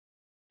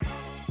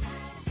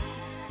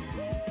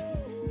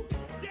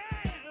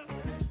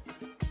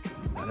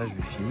Ah, là je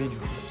vais filmer du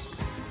coup.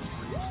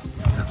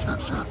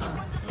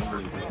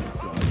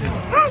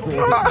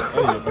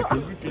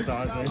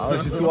 Ah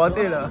j'ai tout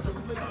raté là.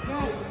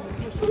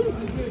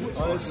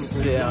 Oh,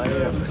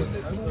 sérieux.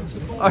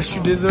 Ah je suis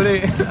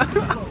désolé.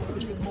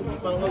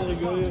 Pas le droit de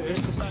rigoler.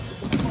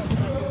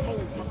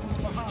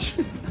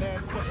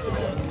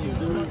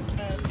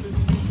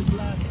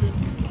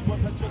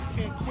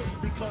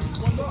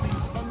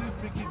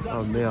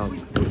 Oh merde.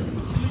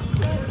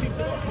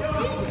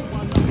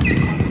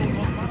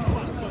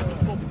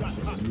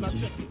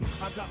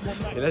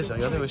 Et là j'ai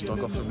regardé, ouais, j'étais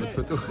encore sur une autre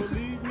photo.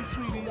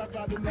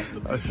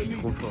 Ah je suis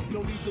trop fort.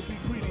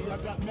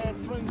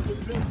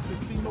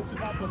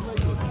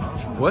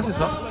 Ouais c'est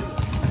ça.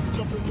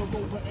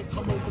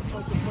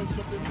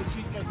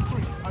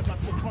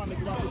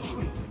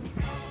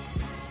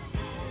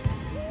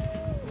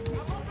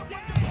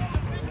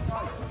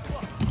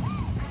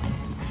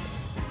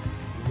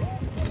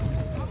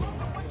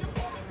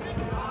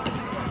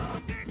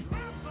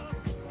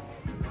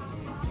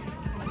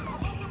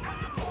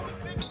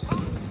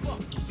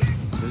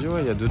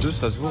 Ouais, il y a 2-2,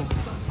 ça se vaut.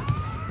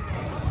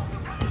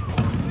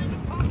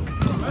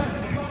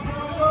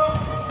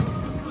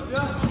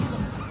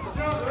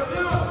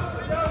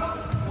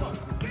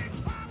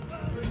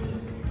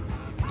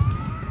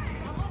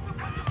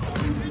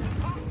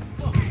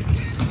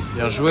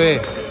 Bien joué.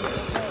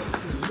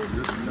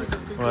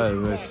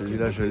 Ouais,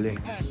 celui-là je l'ai.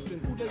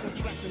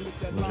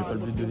 Bon, j'ai pas le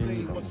but de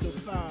l'ennemi.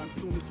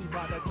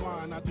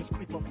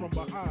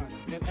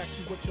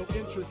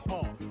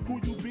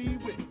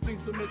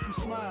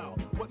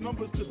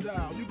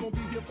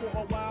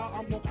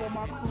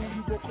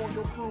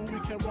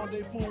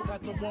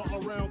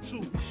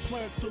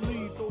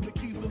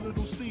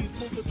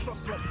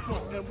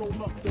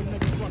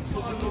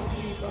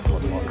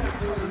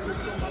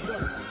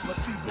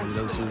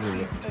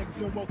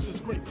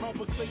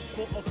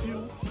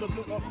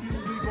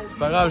 C'est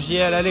pas grave,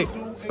 JL, allez,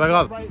 c'est pas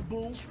grave.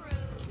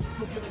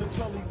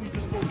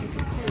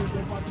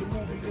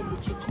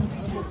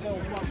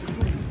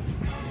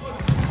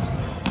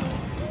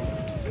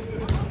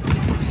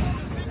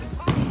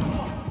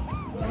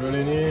 Je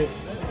l'ai né.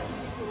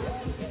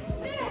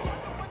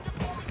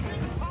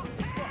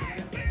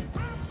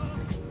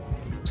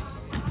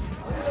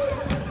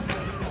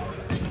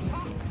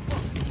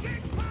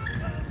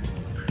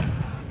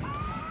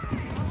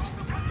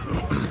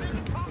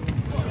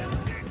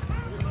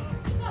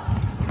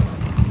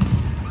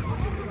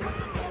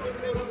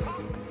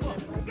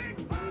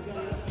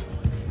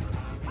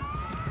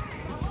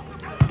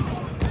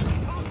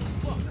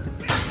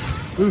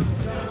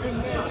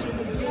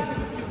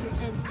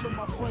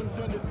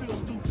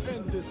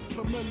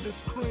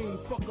 Tremendous cream,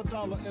 fuck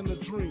 $1 and a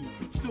dream.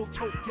 Still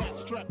tote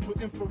gas strapped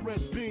with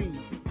infrared beams.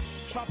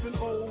 Chopping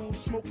O's,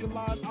 smoking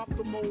line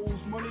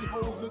optimals, money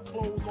holes and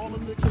clothes, all a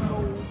nigga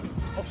knows.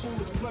 A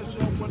foolish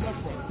pleasure,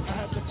 whatever. I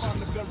had to find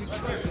the buried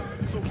treasure.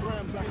 So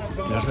grams I had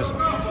to. Bien joué ça.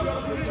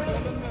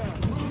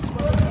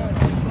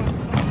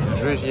 Bien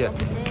joué JL.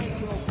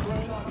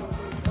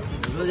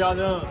 Bien joué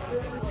gardien.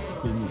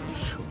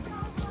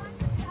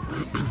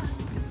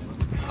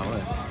 Ah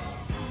ouais.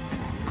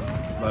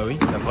 Bah oui,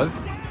 la preuve.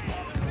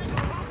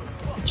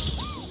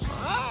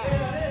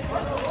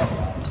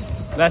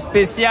 La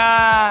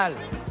spéciale.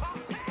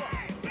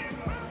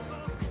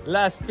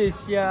 La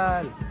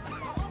spéciale.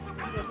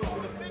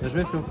 Bien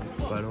joué Flo.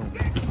 Pas long.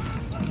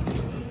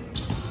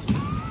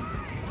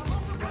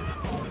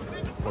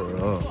 Oh là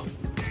là.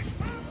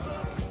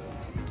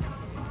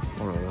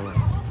 Oh là là.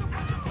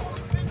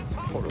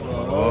 Oh là là.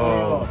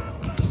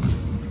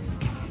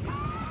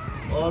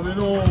 Oh mais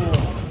non.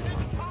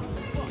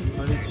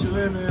 Allez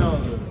tirer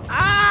merde.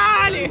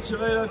 Ah, allez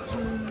tirer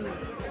là-dessus.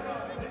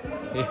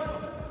 Et...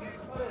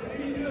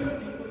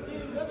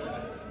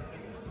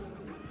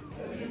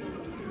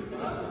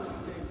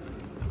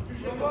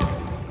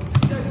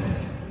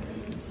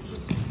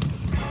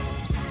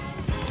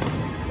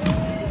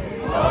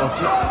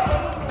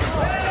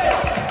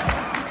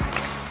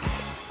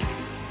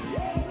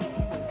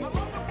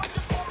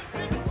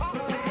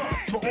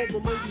 To all the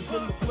ladies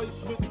in the place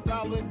with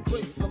style and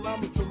grace, allow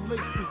me to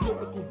lace these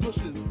lyrical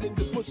bushes in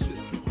the bushes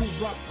who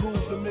rock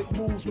grooves and make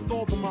moves with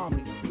all the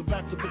mommies. The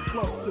back of the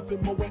club,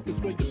 sipping Moet is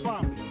where you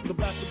find me. The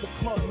back of the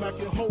club,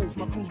 macking holes,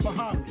 my crew's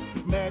behind me.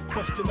 Mad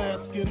question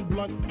asking,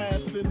 blunt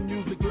passing,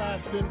 music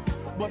lasting.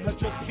 But I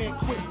just can't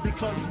quit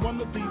because one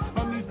of these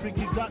honeys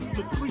Biggie got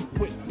to creep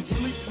with,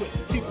 sleep with,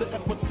 keep the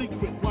ep a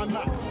secret. Why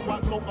not? Why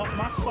blow up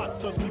my spot?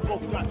 Cause we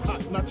both got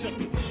hot. Now check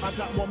it. I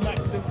got more Mac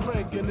than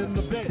Craig and in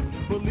the bed.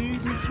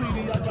 Believe me,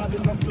 sweetie, I got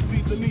enough to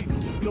feed the needy.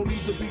 No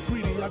need to be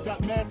greedy. I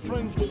got mad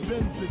friends with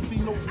Benzes, see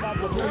notes by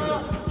the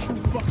layers.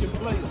 True fucking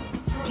players.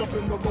 Jump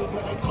in the Rover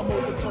and come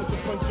over, tell your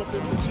friends jump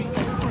in the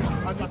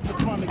GM3. I got the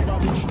chronic by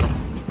the tree.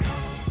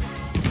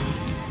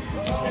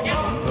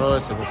 Ouais,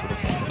 c'est bon, c'est bon.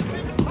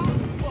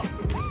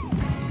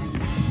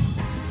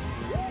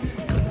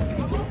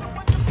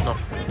 Non,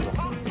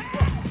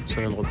 ça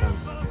vient de reprendre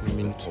une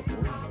minute.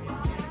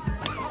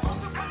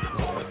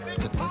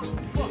 Peut-être.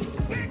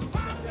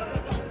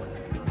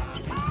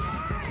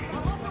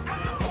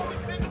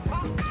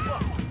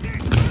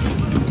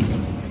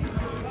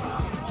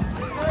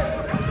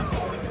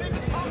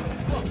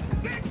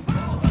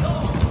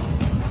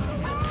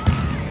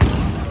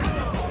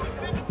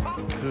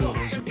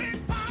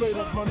 Straight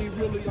up money,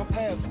 really, I'm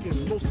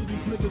asking. Most of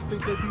these niggas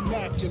think they be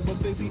macking, but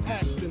they be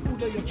acting. Who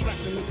they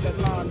attracting with that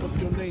line? What's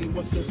your name?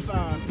 What's your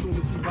sign? Soon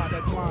as he buy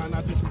that wine,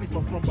 I just creep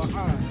up from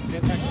behind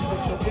and ask you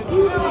what your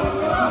interest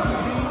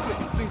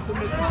is. Things to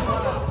make you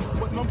smile.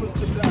 What numbers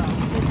to dial?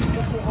 If you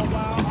go for a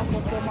while, I'm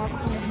gonna call my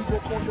crew. You go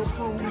call your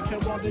crew. We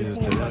can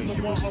rendezvous at the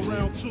one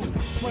around two.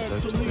 Plans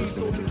to leave,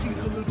 throw the keys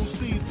to little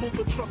C's. Pull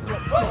the truck up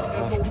front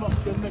and roll up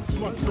the next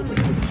blunt so we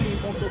can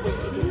steam on the way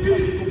to the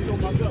telly. Go fill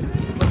my belly.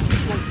 A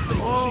T-bone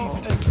steak, cheese,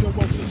 eggs, and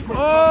roaches. Great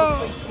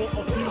conversation for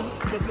a few.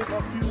 Cause if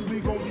a few, we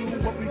gon' do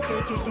what we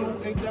came to do.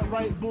 Ain't that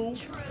right, boo?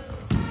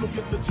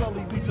 Forget the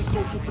telly, we just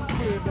go to the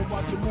crib and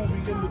watch a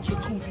movie in the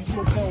jacuzzi,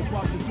 smoke L's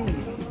while we do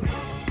it.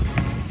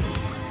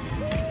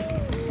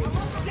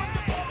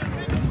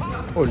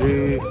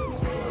 Olé.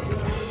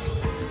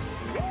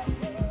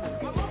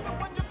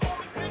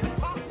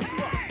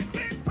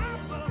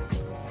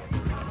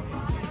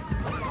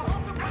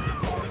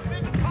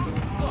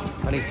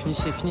 Allez,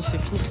 finissez, finissez,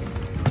 finissez.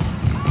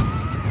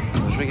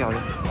 Je vais garder.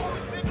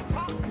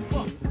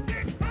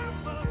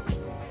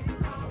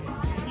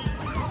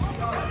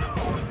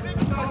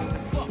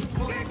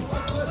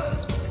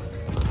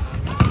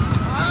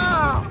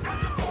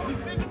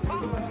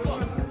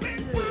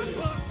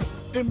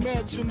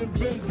 Imagining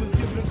Benzes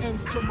giving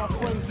ends to my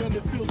friends and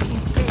it feels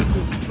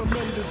stupendous.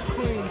 Tremendous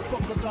cream,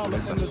 fuck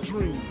 $1 and a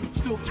dream.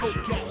 Still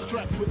tote gas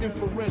strapped with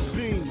infrared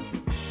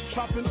beams.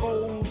 Chopping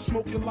O's,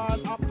 smoking line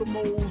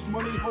optimals,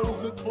 money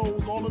holes and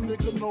clothes, all a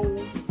nigga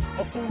knows.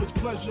 A foolish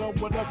pleasure,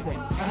 whatever.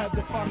 I had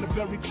to find the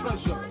buried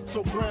treasure,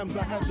 so grams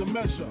I had to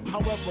measure.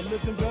 However,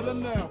 living better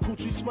now,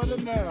 Gucci sweater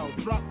now.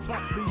 Drop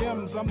top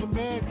BMs, I'm the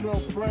man,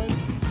 girlfriend.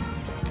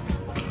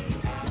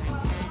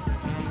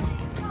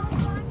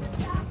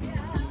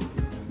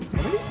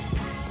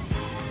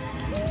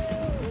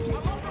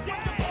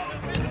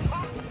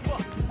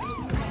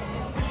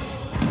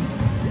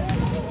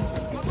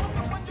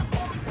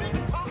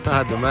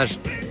 Ah, dommage.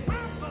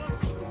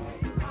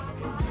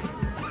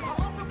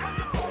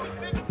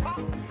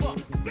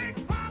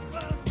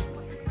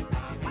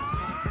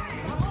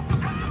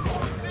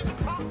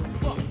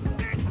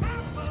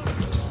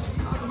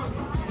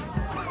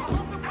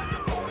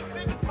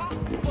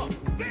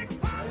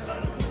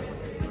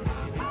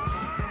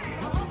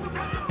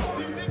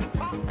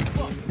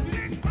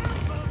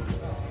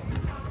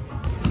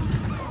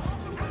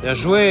 Bien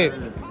joué.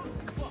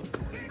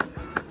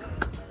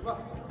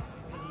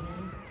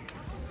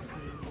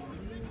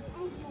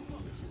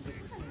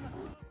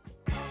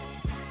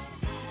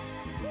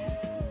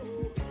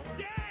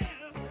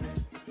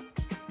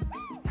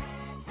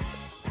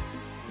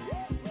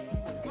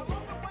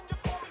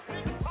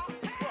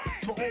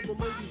 To all the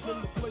ladies in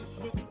the place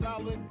with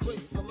style and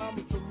grace, allow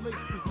me to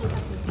lace these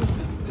lyrical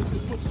dishes in the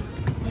bushes.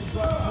 Who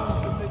rock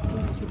moves and make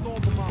moves with all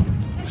the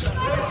mamas.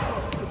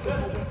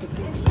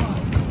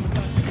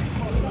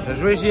 Bien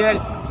joué, JL.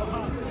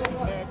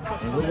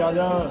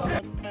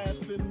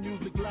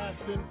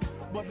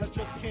 But I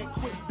just can't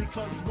quit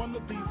because one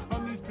of these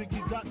honeys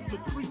Biggie got to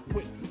creep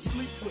with,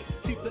 sleep with,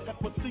 keep the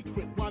ep a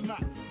secret. Why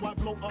not? Why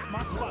blow up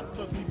my spot?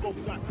 Cause we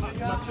both got hot.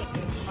 Now check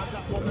it. I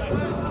got more Mac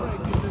than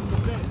Craig in the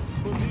bed.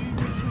 Believe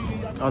me, sweetie,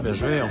 I got Ah, bien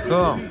joué,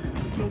 encore. no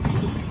need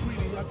to be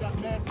greedy. I got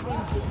mad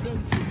friends with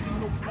Benzes, see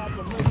notes by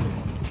the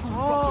ladies. True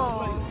fucking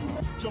players.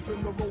 Jump in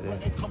the rover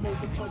and come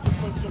over, tell your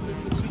friends jump in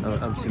the cheek.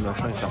 Un petit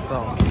machin, il sert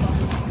pas.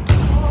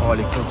 Oh,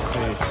 les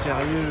contrées,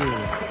 sérieux.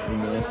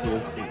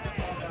 C'est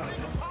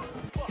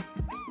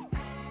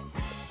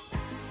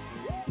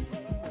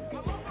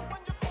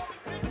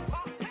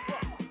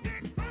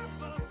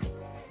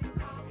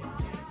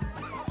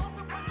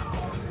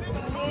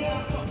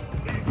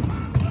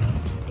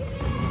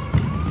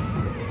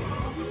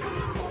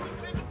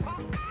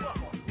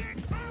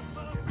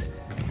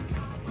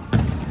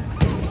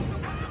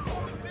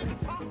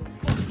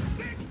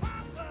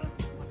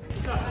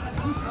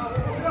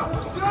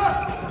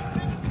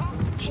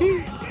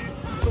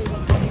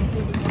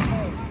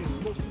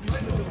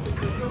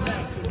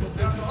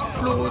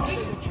Float.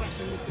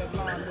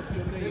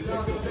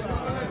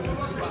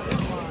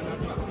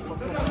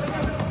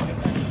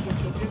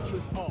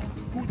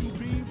 Who you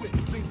be with,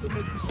 things to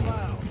make you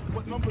smile.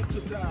 What numbers to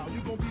dial?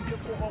 You gon' be here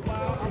for a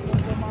while. I go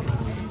for my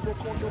crew, you go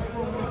call your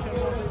crew. We can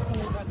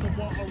rendezvous at the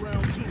bar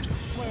around two.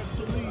 Plans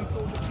to leave,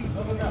 throw the keys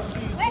to little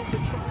C's. Put the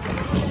truck in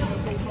the front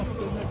and roll up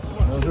the next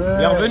one.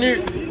 Bienvenue.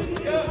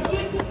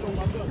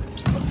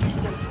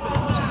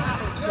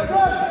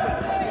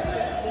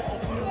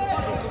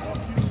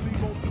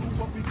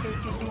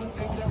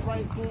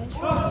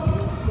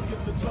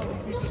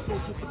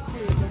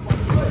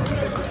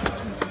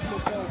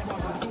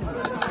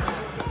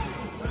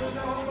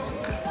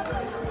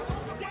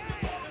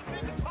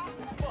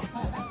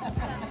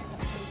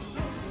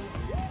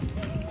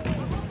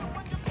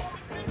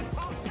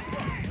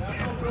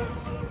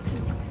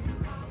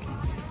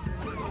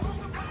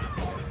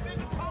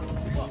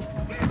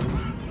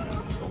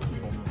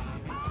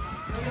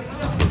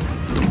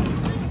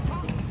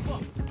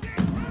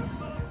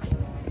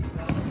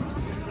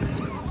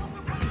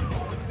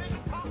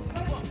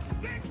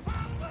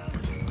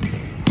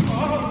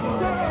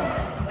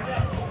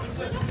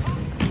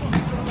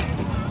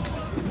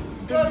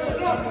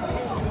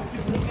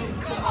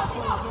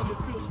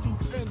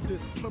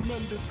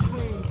 tremendous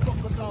cream,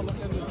 fuck a dollar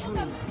and a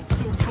dream.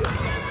 Still took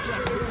that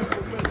strap with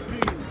the red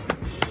beans.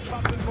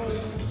 Chopping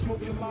holes,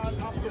 smoking line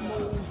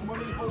optimals,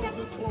 money holes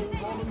and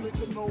clothes, all the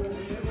nigga knows.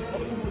 A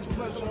foolish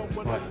pleasure,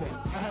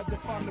 whatever. I had to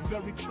find the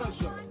buried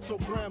treasure, so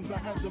grams I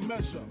had to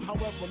measure.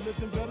 However,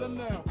 living better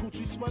now,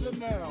 Gucci sweater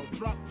now.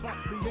 Drop top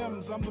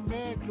BMs, I'm the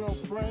man,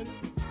 girlfriend.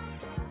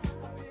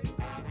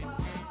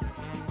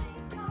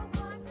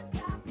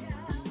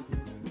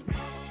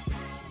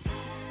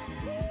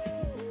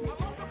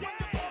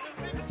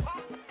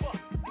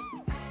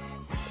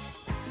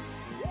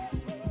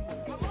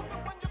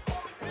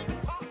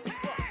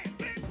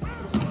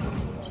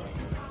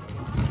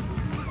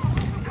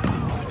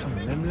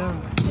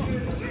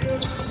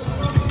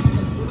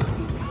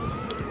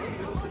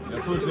 Y'a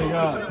faute les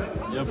gars,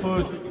 y'a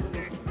faute.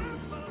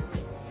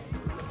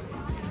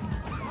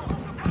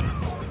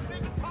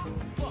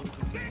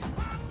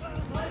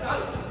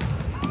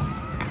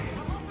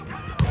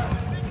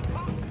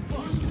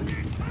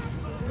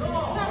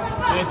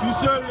 Il est tout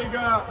seul les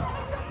gars.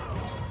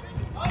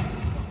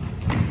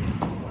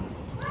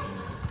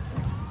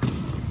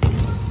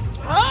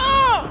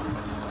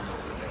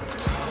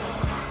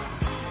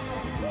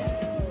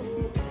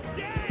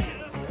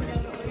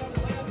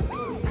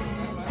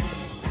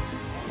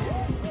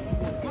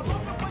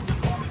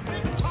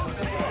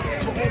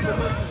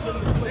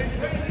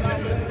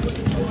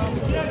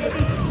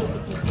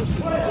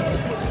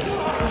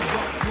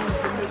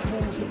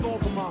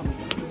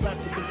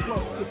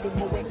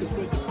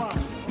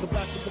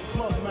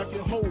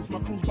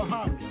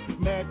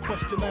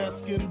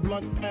 Asking,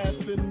 blunt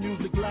passing,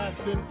 music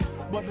lasting,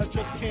 but I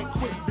just can't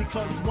quit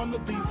because one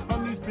of these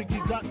honeys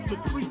Biggie got to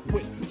creep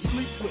with,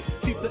 sleep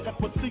with, keep the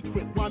ep a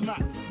secret. Why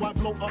not? Why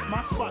blow up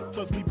my spot?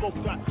 Cause we both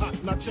got hot.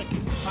 Now check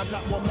it. I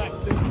got more Mac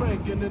than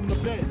Craig and in the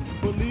bed.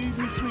 Believe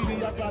me,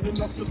 sweetie, I got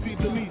enough to feed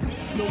the needy.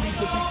 No need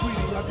to be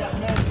greedy. I got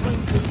mad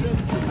friends with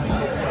Benz and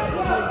Seagulls by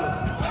the layers.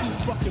 True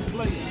fucking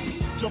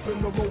players. Jump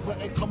in the rover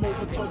and come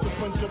over, tell your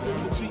friends jump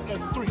in the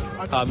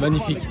GS3. Ah,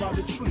 magnifique.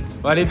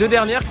 Bon, les deux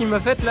dernières qu'il m'a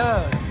faites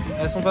là,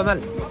 elles sont pas mal.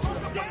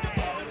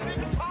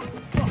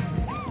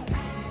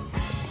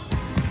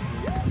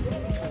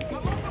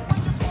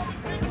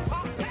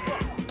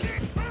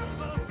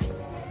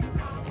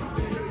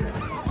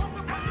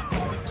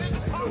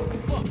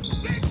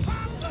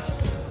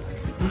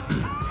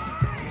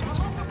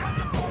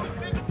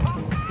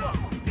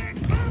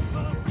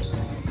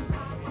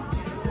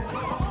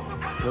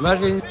 Dommage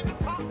les...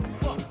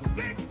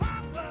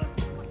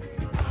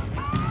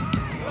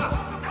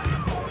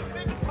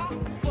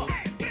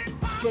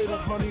 Straight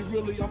up honey,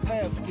 really I'm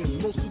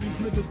asking. Most of these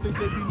niggas think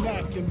they be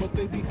macking, but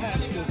they be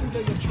acting. Who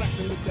they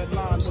attracting with that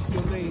line? What's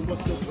your name?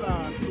 What's your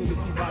sign? Soon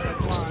as he buy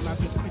that line, I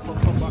just creep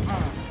up from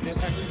behind and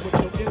ask you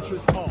what your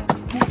interests are.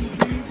 Who you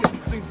be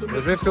with? Things to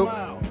make you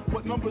smile.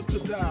 What numbers to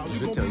dial? You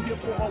gon' be here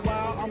for a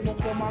while. I'm gon'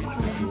 call my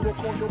crew. You gon'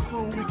 call your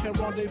crew. We can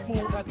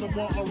rendezvous at the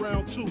bar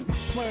around 2.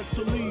 Plans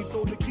to leave.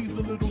 Throw the keys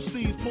to little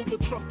C's. Pull the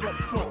truck up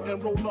front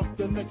and roll up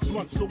the next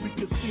blunt so we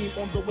can steam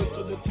on the way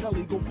to the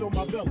telly. Go fill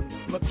my belly.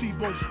 A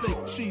T-bone steak,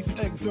 cheese,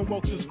 eggs, and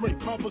Welch's grape.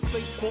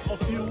 Conversate for a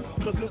few,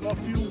 cause in a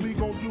few we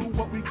gon' do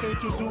what we came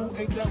to do.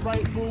 Ain't that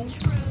right, boo?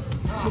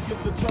 Look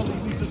at the telly.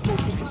 We just go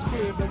to the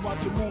crib and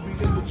watch a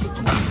movie in the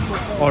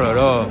jacuzzi. Oh là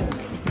là.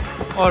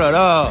 Oh là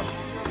là.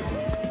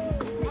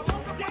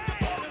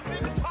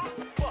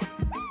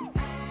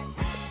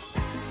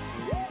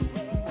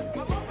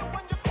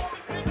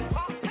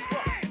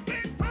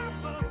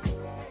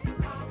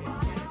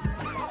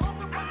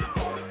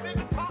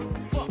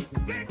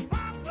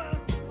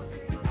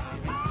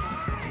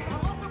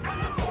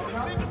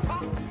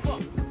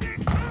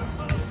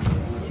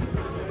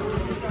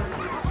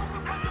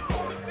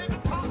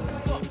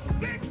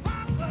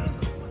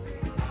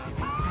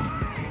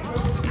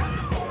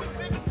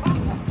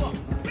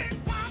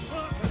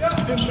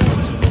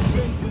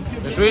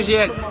 Joué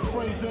JL.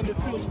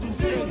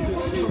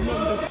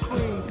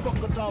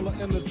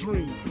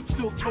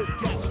 Still tote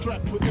gas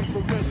strapped with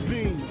infrared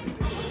beams.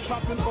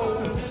 Chopping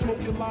O's,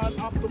 smoking line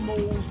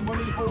optimals,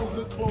 money holes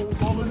and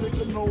clothes, all a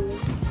nigga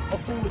knows. A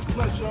foolish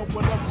pleasure,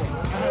 whatever.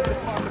 I had to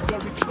find the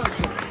buried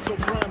treasure, so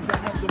grams I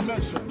had to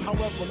measure.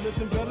 However,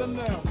 living better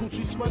now,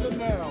 Gucci sweater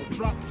now.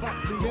 Drop top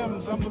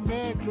BMs, I'm the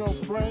man,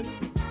 girlfriend.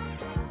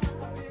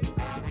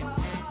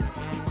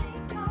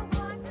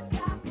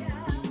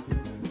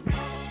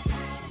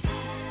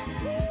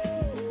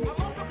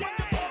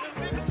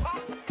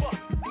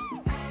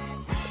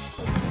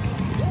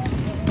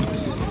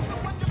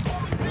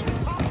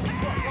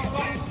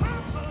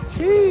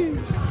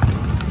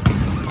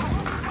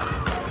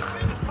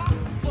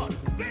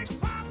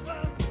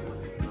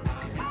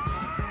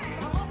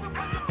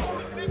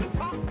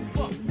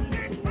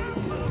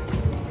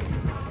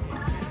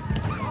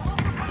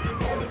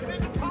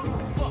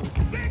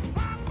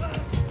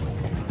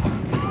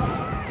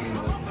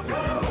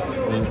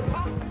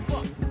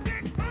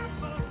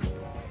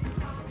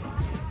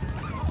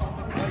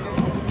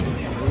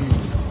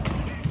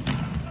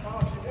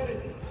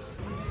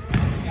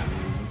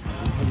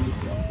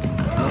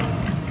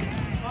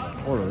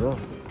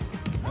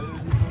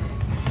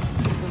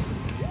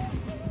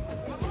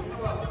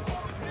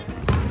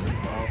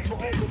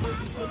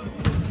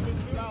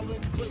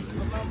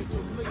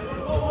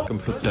 Comme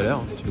Futsal,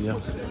 hein, tu veux dire.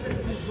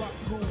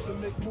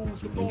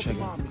 Une chaîne.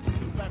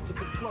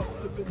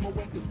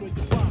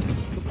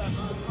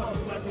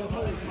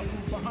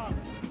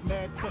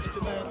 Mad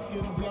question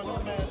asking,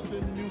 blunt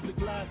passing, music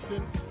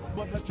lasting.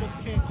 But I just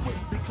can't quit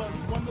because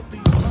one of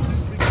these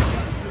nights we got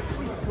to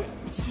creep with,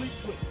 sleep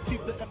with,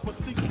 keep the epic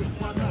secret.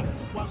 Why not?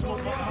 Why go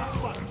up my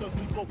spot? Cause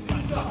we both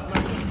like hot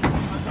like I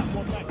got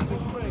more back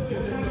than Craig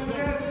and in the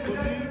bed.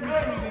 Believe me,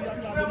 sweetie, I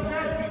got enough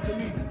to feed the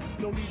needy.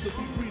 No need to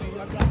be greedy.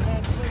 I got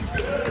mad things to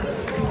do.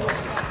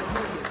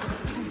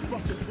 True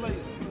fucking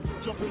players.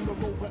 Jump in the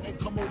Rover and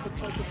come over,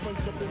 tell your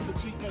friends jump in the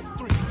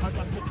GF3. I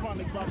got the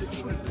chronic by the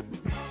tree.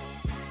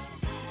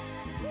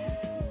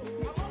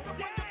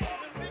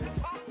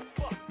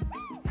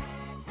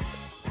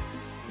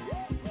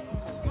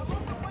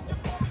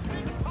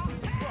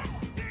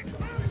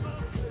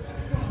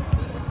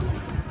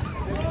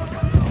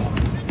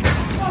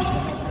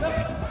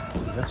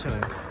 Bien tiré.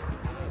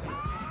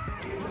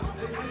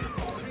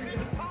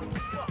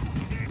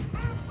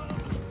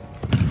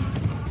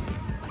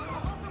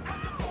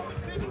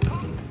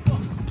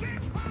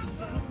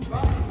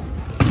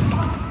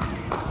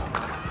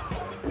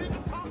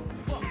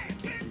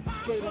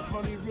 Straight up,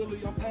 honey, really,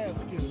 I'm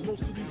asking.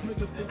 Most of these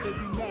niggas think they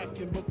be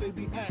macking, but they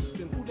be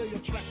acting. Who they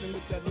attracting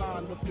with that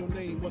line? What's your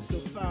name? What's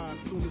your sign?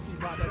 Soon as he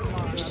buy that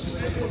line, I just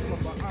stay from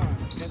behind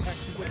and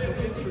ask you what your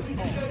interests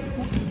are.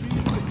 Who you be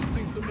with?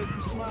 Things to make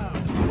you smile.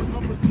 What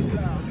numbers to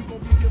dial? You gon'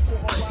 be here for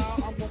a while.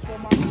 I'm gon' call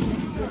my crew.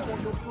 You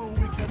gon' your crew.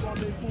 We can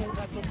rendezvous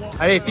at the bar.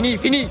 Allez, fini,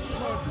 fini.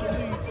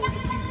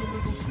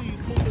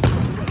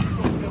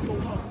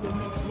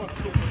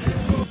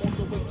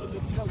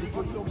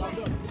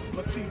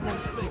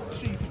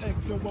 Cheese,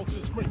 eggs, and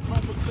Welch's great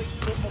conversation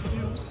with a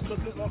few.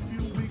 Cause if a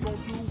few, we gon'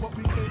 do what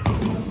we came to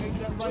do. Ain't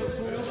that right,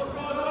 bro?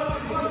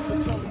 Forget the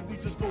telly, we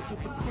just go to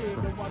the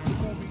crib and watch a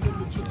movie in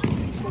the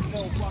jacuzzi. Smoke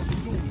L's while we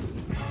do it.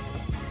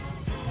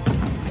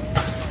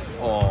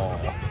 Oh.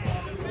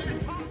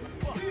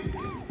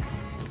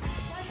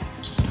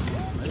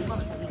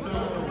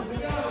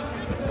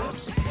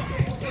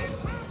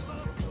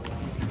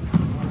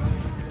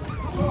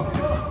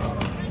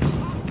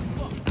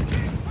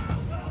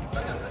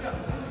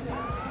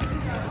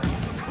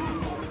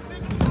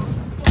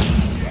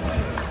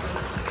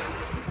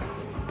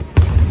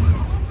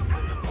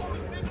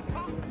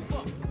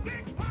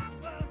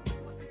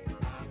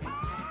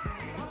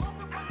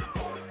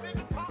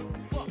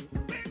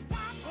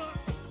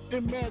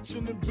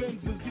 Imagining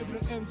Benzes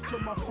giving ends to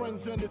my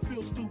friends and it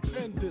feels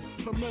stupendous.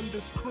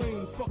 Tremendous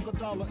cream, fuck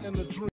 $1 and a dream.